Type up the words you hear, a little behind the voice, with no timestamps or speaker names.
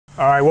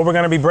All right, what we're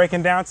going to be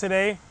breaking down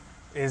today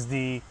is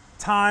the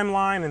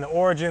timeline and the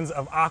origins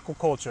of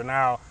aquaculture.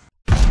 Now,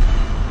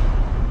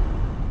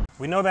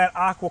 we know that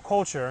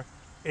aquaculture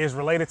is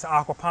related to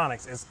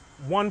aquaponics. It's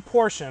one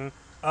portion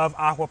of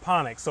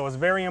aquaponics. So it's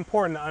very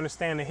important to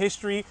understand the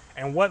history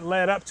and what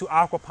led up to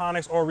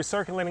aquaponics or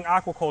recirculating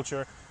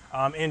aquaculture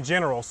in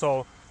general.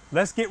 So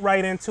let's get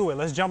right into it.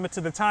 Let's jump into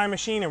the time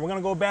machine and we're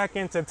going to go back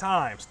into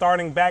time,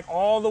 starting back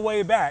all the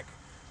way back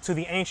to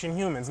the ancient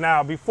humans.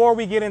 Now, before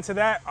we get into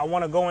that, I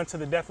want to go into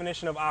the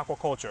definition of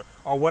aquaculture,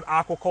 or what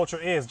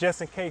aquaculture is,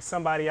 just in case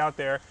somebody out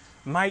there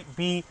might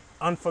be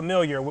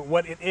unfamiliar with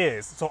what it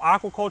is. So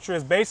aquaculture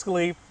is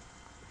basically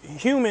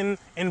human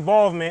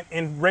involvement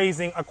in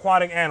raising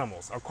aquatic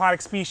animals,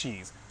 aquatic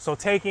species. So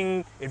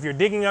if you're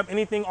digging up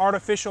anything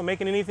artificial,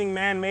 making anything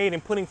man-made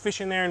and putting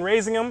fish in there and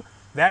raising them,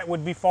 that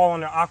would be fall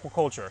under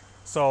aquaculture.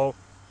 So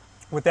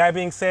with that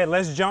being said,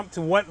 let's jump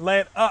to what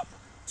led up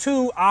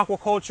to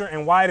aquaculture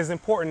and why it is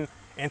important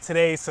in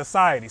today's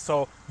society.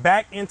 So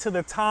back into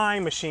the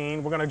time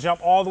machine, we're going to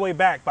jump all the way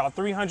back about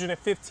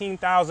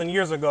 315,000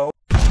 years ago.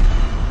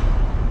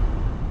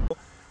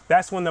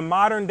 That's when the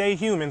modern day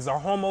humans, or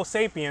Homo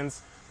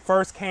sapiens,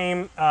 first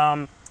came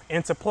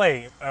into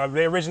play.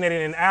 They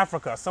originated in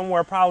Africa,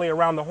 somewhere probably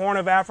around the Horn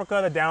of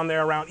Africa, down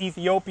there around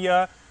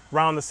Ethiopia,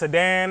 around the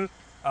Sudan,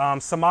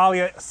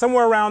 Somalia,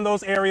 somewhere around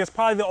those areas.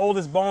 Probably the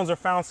oldest bones are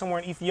found somewhere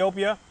in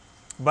Ethiopia.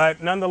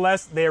 But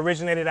nonetheless, they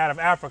originated out of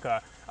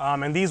Africa.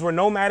 And these were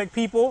nomadic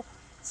people,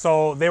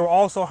 so they were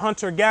also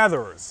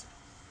hunter-gatherers,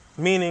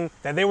 meaning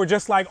that they were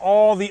just like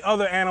all the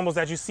other animals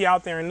that you see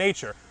out there in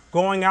nature,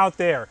 going out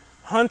there,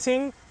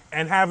 hunting,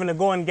 and having to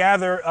go and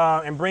gather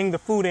and bring the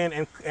food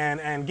in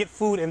and get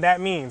food in that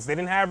means. They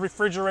didn't have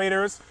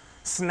refrigerators,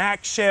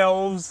 snack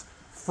shelves,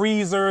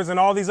 freezers, and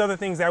all these other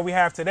things that we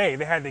have today.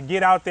 They had to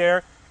get out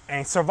there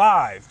and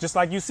survive. Just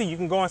like you see, you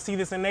can go and see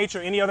this in nature.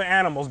 Any other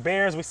animals,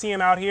 bears, we see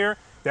them out here.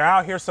 They're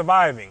out here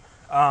surviving.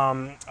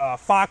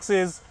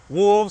 Foxes,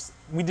 wolves,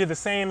 we did the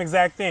same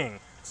exact thing.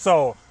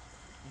 So,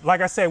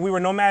 like I said, we were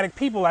nomadic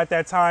people at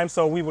that time,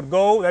 so we would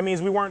go. That means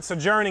we weren't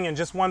sojourning in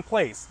just one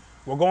place.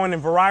 We're going in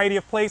a variety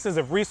of places.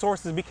 If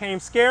resources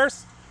became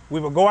scarce, we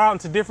would go out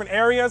into different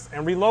areas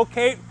and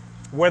relocate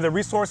where the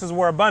resources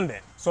were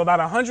abundant. So about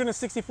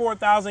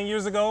 164,000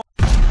 years ago,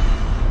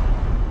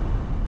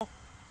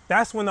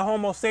 that's when the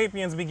Homo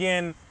sapiens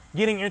began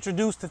getting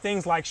introduced to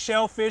things like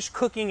shellfish,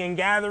 cooking and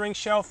gathering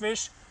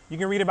shellfish. You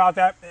can read about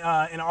that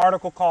in an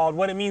article called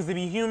What It Means to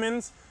Be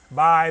Humans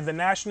by the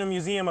National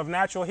Museum of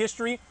Natural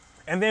History.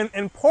 And then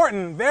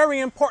important, very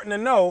important to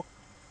know,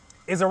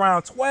 is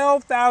around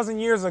 12,000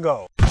 years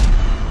ago.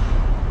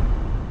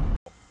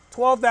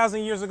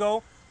 12,000 years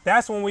ago,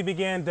 that's when we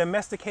began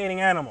domesticating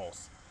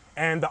animals.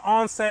 And the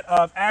onset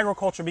of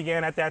agriculture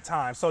began at that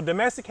time. So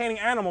domesticating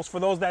animals, for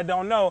those that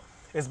don't know,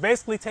 is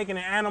basically taking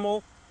an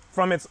animal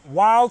from its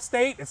wild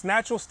state, its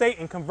natural state,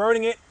 and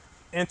converting it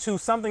into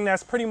something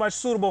that's pretty much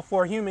suitable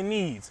for human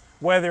needs,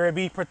 whether it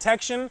be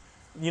protection,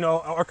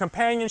 or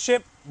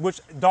companionship,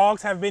 which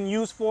dogs have been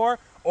used for,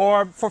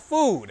 or for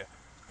food,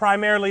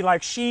 primarily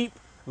like sheep,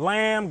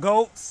 lamb,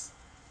 goats,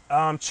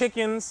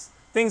 chickens,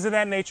 things of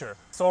that nature.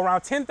 So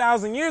around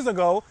 10,000 years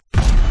ago,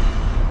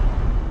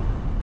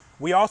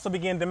 we also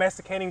began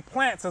domesticating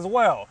plants as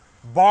well.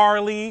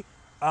 Barley,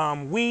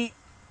 wheat,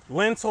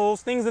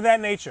 lentils, things of that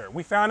nature.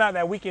 We found out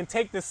that we can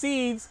take the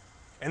seeds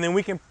and then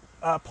we can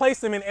place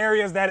them in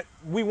areas that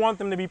we want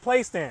them to be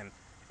placed in,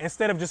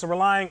 instead of just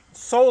relying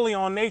solely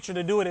on nature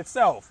to do it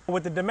itself.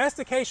 With the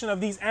domestication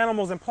of these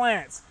animals and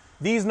plants,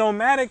 these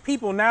nomadic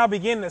people now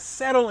begin to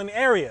settle in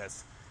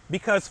areas,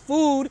 because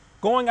food,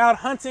 going out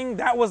hunting,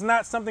 that was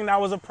not something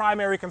that was a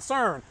primary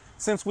concern,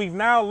 since we've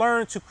now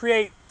learned to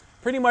create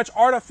pretty much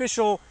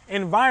artificial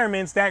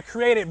environments that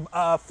created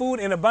food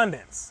in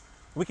abundance.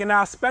 We can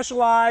now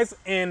specialize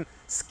in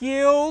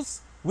skills.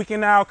 We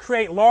can now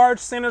create large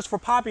centers for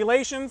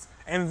populations.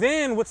 And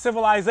then with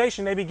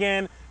civilization, they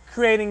began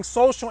creating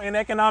social and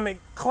economic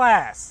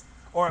class,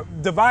 or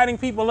dividing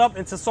people up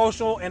into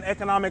social and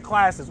economic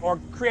classes, or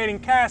creating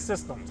caste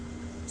systems.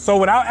 So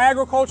without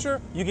agriculture,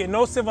 you get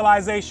no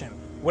civilization.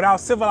 Without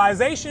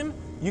civilization,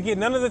 you get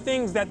none of the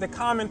things that the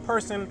common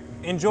person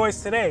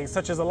enjoys today,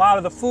 such as a lot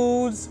of the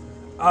foods,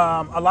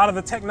 a lot of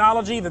the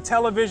technology, the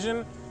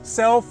television,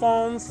 cell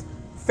phones,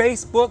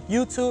 Facebook,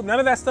 YouTube. None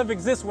of that stuff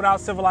exists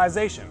without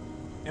civilization.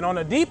 And on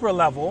a deeper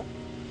level,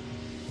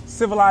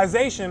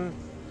 civilization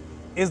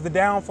is the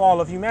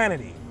downfall of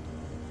humanity.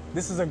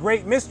 This is a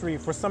great mystery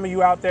for some of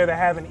you out there that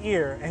have an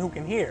ear and who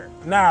can hear.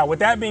 Now, with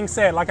that being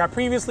said, like I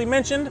previously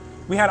mentioned,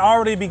 we had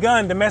already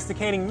begun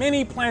domesticating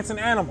many plants and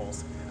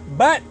animals,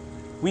 but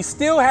we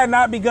still had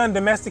not begun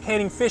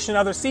domesticating fish and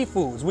other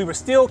seafoods. We were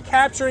still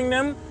capturing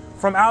them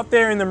from out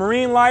there in the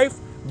marine life,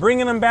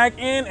 bringing them back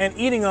in and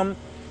eating them,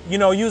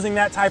 using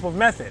that type of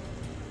method.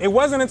 It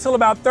wasn't until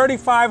about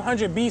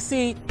 3500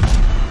 BC,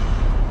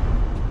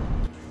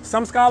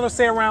 some scholars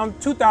say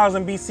around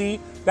 2000 BC,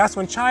 that's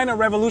when China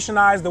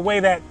revolutionized the way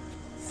that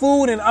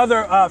food and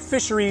other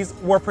fisheries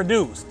were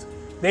produced.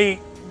 They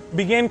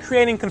began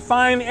creating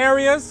confined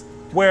areas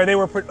where they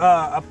were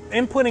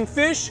inputting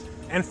fish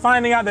and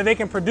finding out that they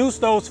can produce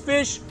those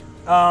fish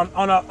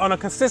on a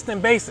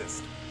consistent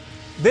basis.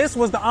 This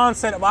was the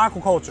onset of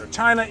aquaculture.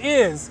 China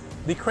is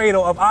the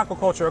cradle of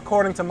aquaculture,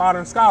 according to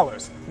modern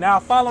scholars. Now,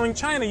 following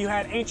China, you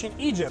had ancient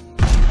Egypt,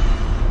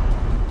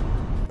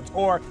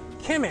 or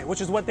Kemet,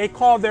 which is what they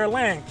called their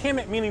land.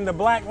 Kemet meaning the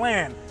black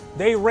land.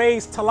 They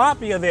raised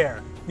tilapia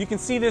there. You can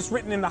see this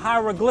written in the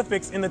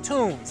hieroglyphics in the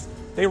tombs.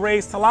 They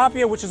raised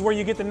tilapia, which is where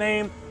you get the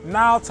name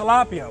Nile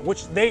tilapia,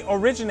 which they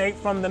originate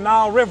from the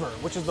Nile River,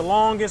 which is the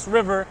longest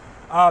river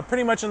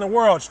pretty much in the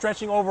world,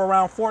 stretching over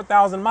around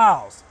 4,000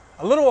 miles,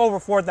 a little over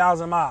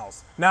 4,000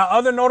 miles. Now,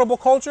 other notable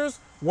cultures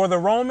were the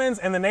Romans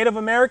and the Native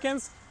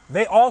Americans.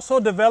 They also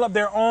developed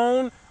their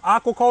own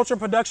aquaculture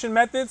production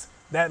methods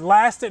that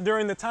lasted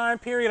during the time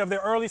period of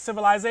their early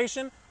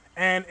civilization,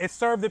 and it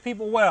served the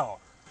people well.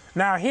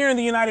 Now, here in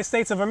the United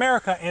States of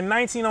America in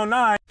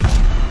 1909,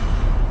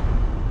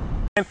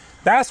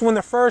 that's when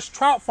the first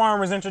trout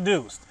farm was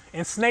introduced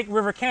in Snake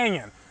River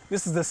Canyon.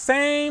 This is the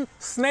same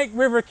Snake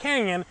River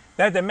Canyon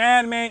that the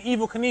madman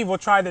Evel Knievel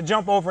tried to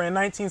jump over in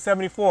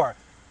 1974.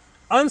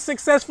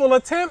 Unsuccessful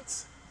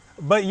attempts,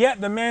 but yet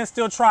the man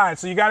still tried,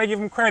 so you got to give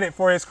him credit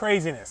for his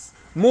craziness.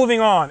 Moving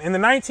on, in the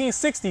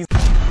 1960s,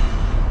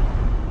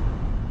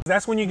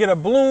 that's when you get a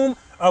bloom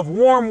of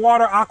warm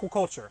water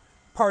aquaculture,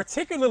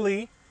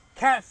 particularly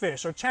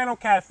catfish or channel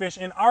catfish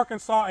in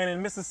Arkansas and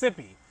in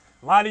Mississippi.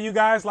 A lot of you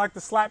guys like to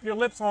slap your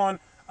lips on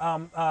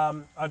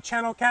a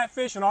channel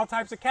catfish and all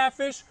types of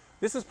catfish.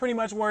 This is pretty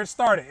much where it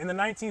started in the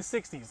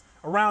 1960s,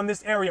 around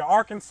this area,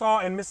 Arkansas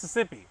and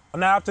Mississippi.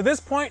 Now, up to this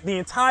point, the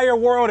entire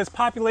world is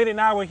populated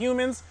now with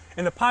humans,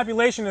 and the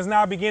population is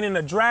now beginning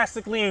to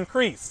drastically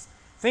increase.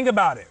 Think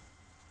about it.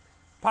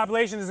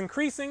 Population is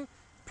increasing.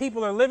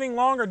 People are living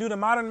longer due to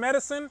modern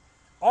medicine.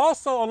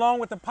 Also, along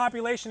with the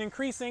population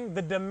increasing,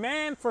 the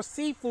demand for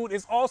seafood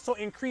is also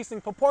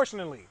increasing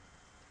proportionally.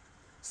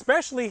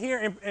 Especially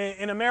here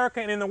in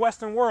America and in the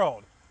Western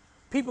world.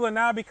 People are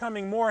now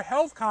becoming more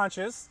health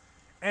conscious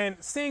and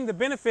seeing the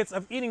benefits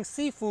of eating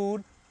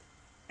seafood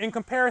in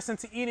comparison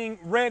to eating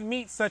red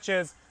meat such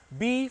as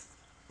beef,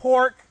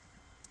 pork,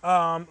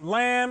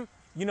 lamb,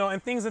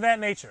 and things of that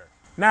nature.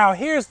 Now,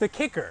 here's the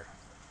kicker.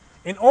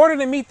 In order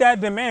to meet that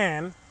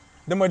demand,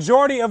 the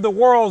majority of the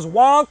world's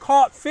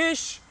wild-caught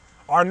fish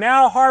are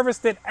now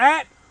harvested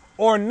at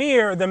or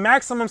near the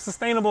maximum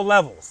sustainable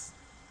levels.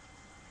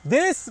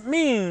 This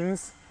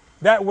means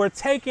that we're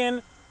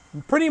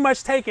pretty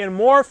much taking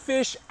more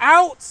fish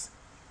out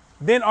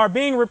than are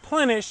being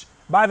replenished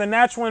by the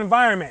natural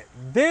environment.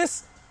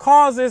 This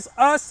causes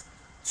us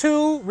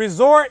to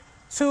resort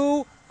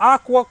to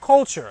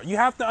aquaculture. You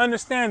have to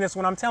understand this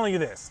when I'm telling you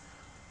this.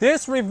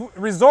 This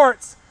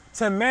resorts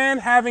to man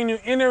having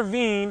to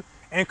intervene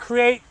and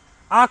create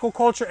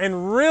aquaculture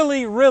and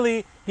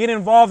really get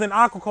involved in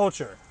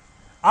aquaculture.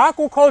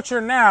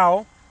 Aquaculture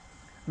now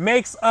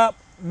makes up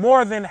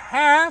more than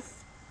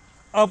half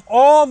of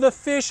all the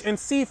fish and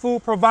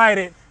seafood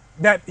provided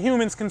that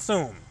humans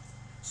consume.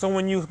 So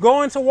when you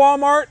go into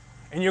Walmart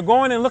and you're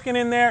going and looking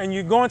in there and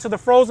you go into the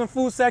frozen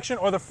food section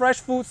or the fresh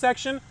food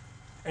section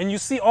and you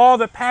see all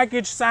the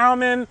packaged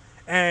salmon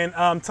and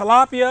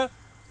tilapia,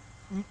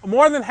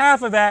 more than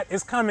half of that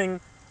is coming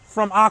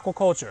from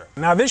aquaculture.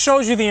 Now, this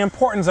shows you the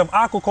importance of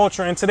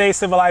aquaculture in today's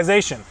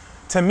civilization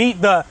to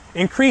meet the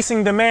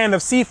increasing demand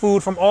of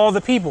seafood from all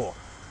the people.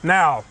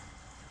 Now,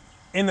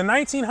 in the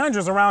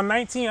 1900s, around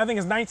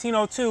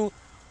 1902,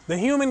 the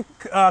human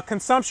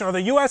consumption, or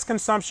the U.S.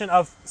 consumption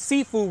of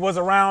seafood was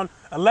around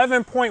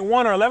 11.1 or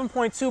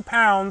 11.2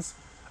 pounds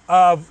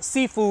of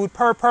seafood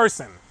per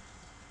person.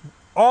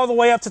 All the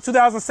way up to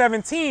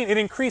 2017, it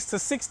increased to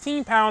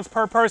 16 pounds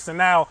per person.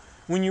 Now,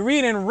 when you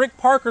read in Rick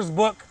Parker's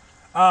book,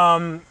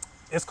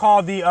 it's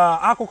called the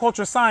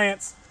Aquaculture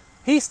Science,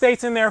 he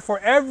states in there for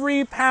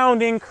every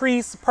pound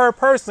increase per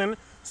person,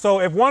 so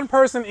if one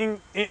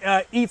person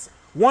eats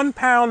 1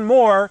 pound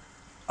more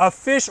of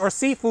fish or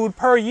seafood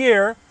per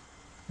year,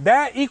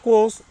 that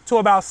equals to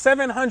about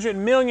 700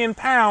 million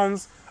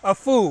pounds of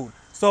food.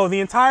 So the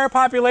entire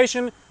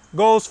population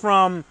goes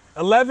from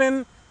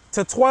 11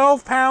 to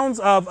 12 pounds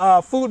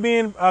of food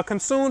being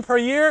consumed per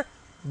year.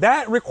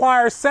 That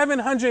requires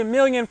 700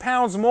 million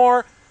pounds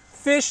more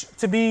fish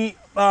to be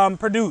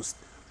produced.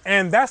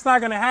 And that's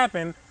not going to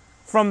happen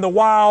from the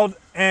wild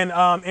and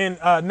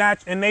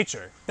in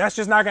nature. That's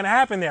just not going to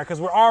happen there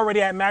because we're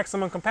already at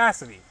maximum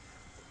capacity.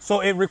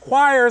 So it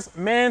requires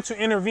man to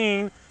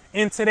intervene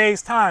in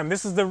today's time.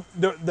 This is the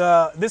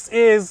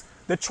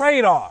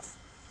trade-off.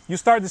 You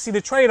start to see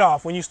the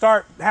trade-off when you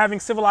start having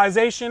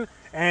civilization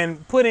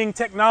and putting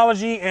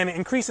technology and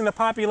increasing the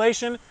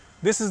population.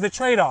 This is the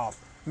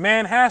trade-off.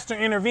 Man has to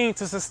intervene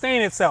to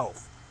sustain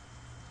itself.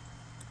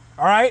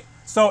 All right.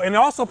 So, and it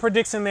also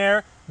predicts in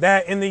there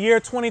that in the year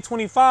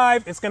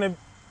 2025,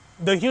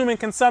 the human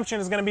consumption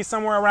is going to be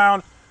somewhere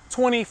around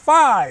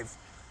 25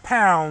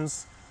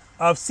 pounds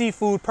of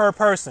seafood per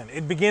person.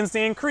 It begins to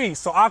increase.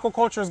 So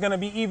aquaculture is going to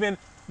be even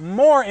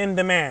more in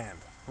demand,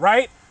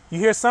 right? You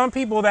hear some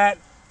people that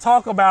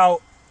talk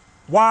about,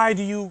 Why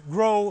do you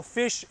grow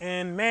fish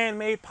in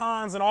man-made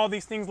ponds and all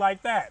these things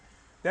like that?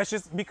 That's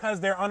just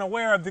because they're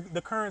unaware of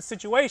the current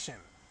situation.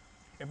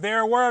 If they're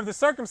aware of the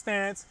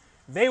circumstance,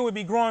 they would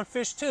be growing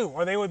fish too,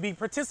 or they would be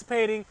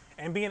participating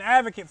and be an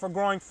advocate for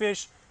growing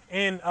fish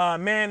in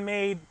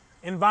man-made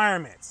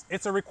environments.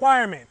 It's a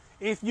requirement.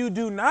 If you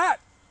do not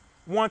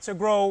want to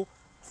grow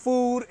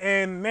food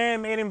in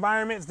man-made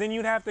environments, then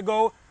you'd have to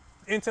go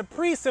into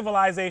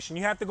pre-civilization.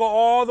 You have to go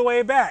all the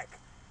way back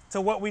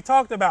to what we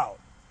talked about,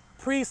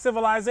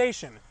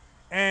 pre-civilization.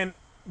 And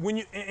when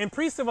you in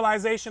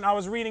pre-civilization, I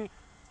was reading,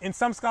 and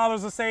some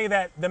scholars will say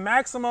that the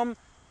maximum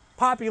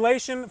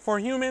population for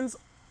humans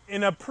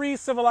in a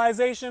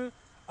pre-civilization,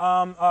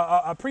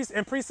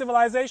 in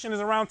pre-civilization is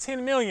around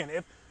 10 million.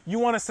 If you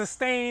want to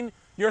sustain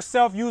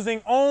yourself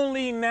using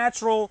only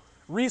natural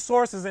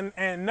resources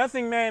and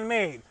nothing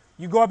man-made,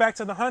 you go back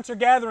to the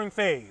hunter-gathering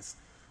phase.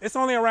 It's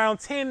only around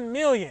 10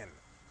 million.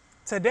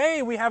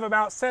 Today we have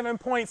about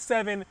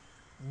 7.7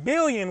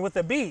 billion with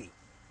a B.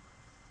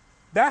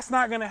 That's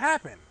not going to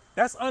happen.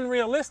 That's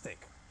unrealistic.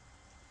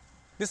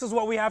 This is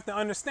what we have to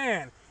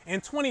understand.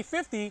 In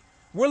 2050,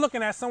 we're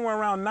looking at somewhere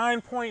around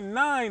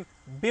 9.9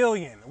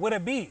 billion with a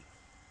B.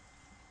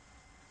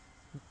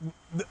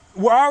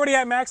 We're already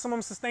at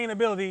maximum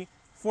sustainability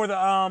for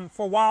the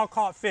for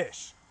wild-caught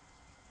fish.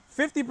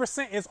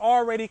 50% is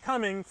already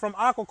coming from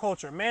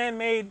aquaculture,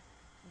 man-made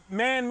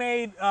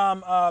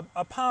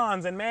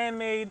ponds and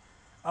man-made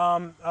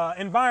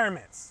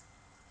environments.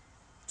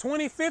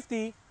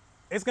 2050,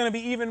 it's going to be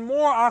even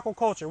more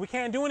aquaculture. We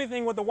can't do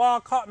anything with the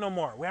wild-caught no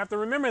more. We have to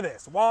remember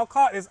this.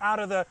 Wild-caught is out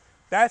of the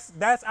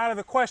that's out of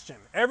the question.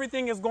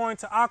 Everything is going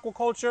to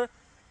aquaculture.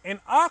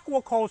 In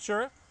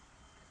aquaculture,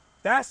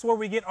 that's where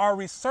we get our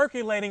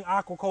recirculating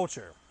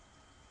aquaculture.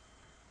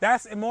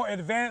 That's a more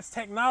advanced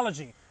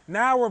technology.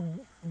 Now we're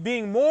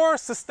being more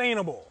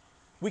sustainable.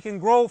 We can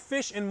grow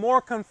fish in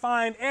more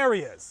confined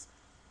areas.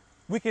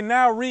 We can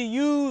now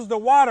reuse the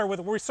water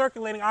with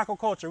recirculating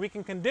aquaculture. We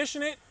can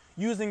condition it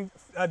using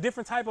a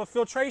different type of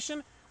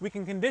filtration. We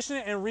can condition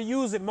it and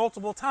reuse it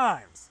multiple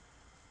times.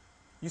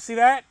 You see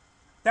that?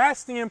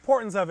 That's the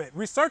importance of it.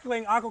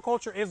 Recirculating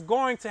aquaculture is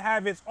going to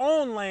have its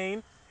own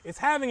lane. It's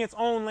having its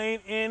own lane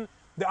in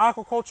the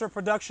aquaculture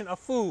production of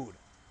food.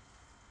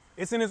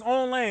 It's in its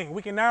own lane.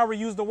 We can now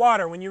reuse the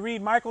water. When you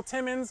read Michael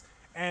Timmons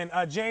and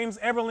James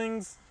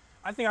Eberling's,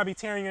 I think I'll be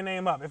tearing your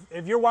name up.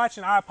 If you're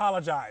watching, I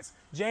apologize.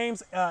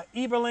 James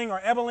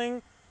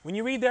Eberling, when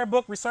you read their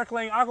book,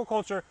 Recirculating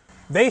Aquaculture,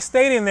 they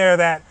state in there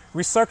that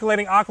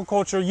recirculating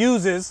aquaculture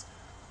uses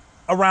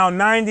around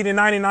 90 to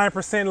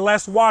 99%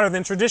 less water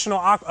than traditional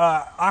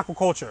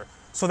aquaculture.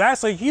 So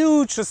that's a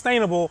huge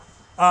sustainable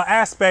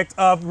aspect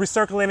of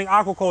recirculating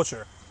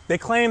aquaculture. They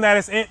claim that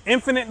it's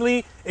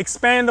infinitely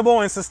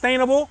expandable and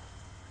sustainable,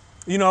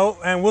 you know,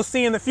 and we'll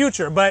see in the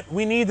future. But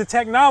we need the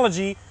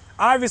technology,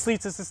 obviously,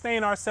 to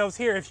sustain ourselves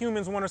here if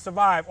humans want to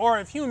survive, or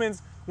if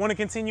humans want to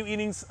continue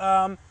eating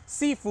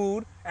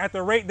seafood at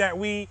the rate that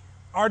we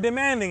are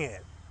demanding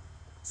it.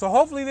 So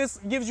hopefully this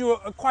gives you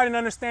quite an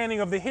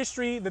understanding of the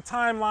history, the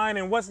timeline,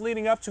 and what's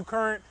leading up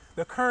to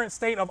the current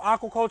state of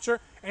aquaculture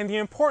and the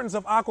importance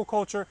of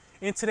aquaculture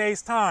in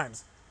today's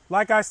times.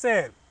 Like I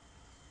said,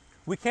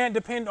 we can't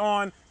depend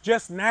on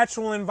just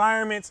natural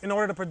environments in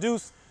order to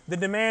produce the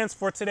demands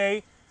for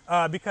today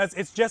because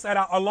it's just at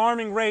an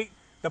alarming rate.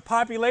 The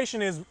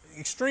population is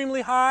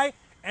extremely high,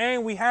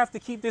 and we have to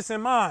keep this in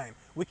mind.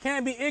 We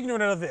can't be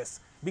ignorant of this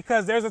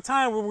because there's a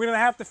time where we're going to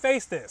have to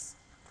face this.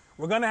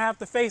 We're going to have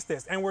to face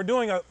this, and we're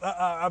doing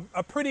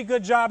a pretty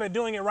good job at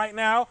doing it right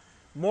now.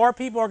 More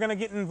people are going to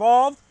get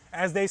involved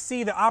as they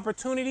see the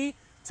opportunity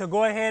to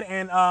go ahead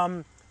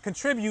and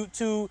contribute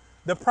to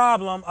the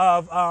problem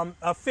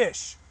of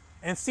fish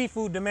and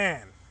seafood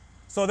demand.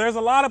 So there's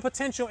a lot of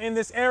potential in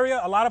this area,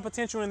 a lot of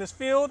potential in this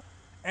field,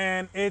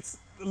 and it's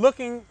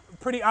looking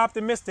pretty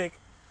optimistic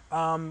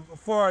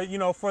for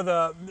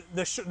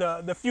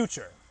the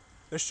future,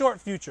 the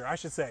short future, I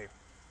should say.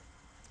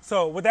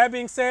 So with that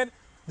being said,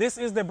 this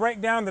is the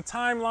breakdown, the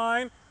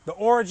timeline, the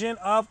origin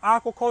of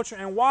aquaculture,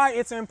 and why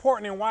it's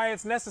important and why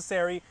it's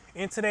necessary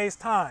in today's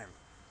time.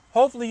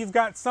 Hopefully you've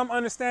got some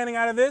understanding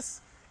out of this,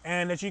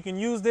 and that you can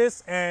use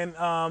this and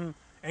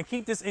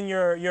keep this in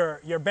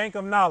your bank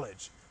of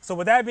knowledge. So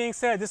with that being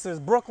said, this is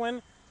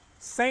Brooklyn,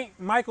 St.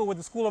 Michael with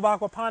the School of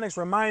Aquaponics,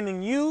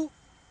 reminding you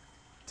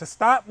to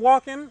stop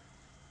walking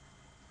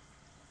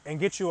and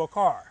get you a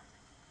car.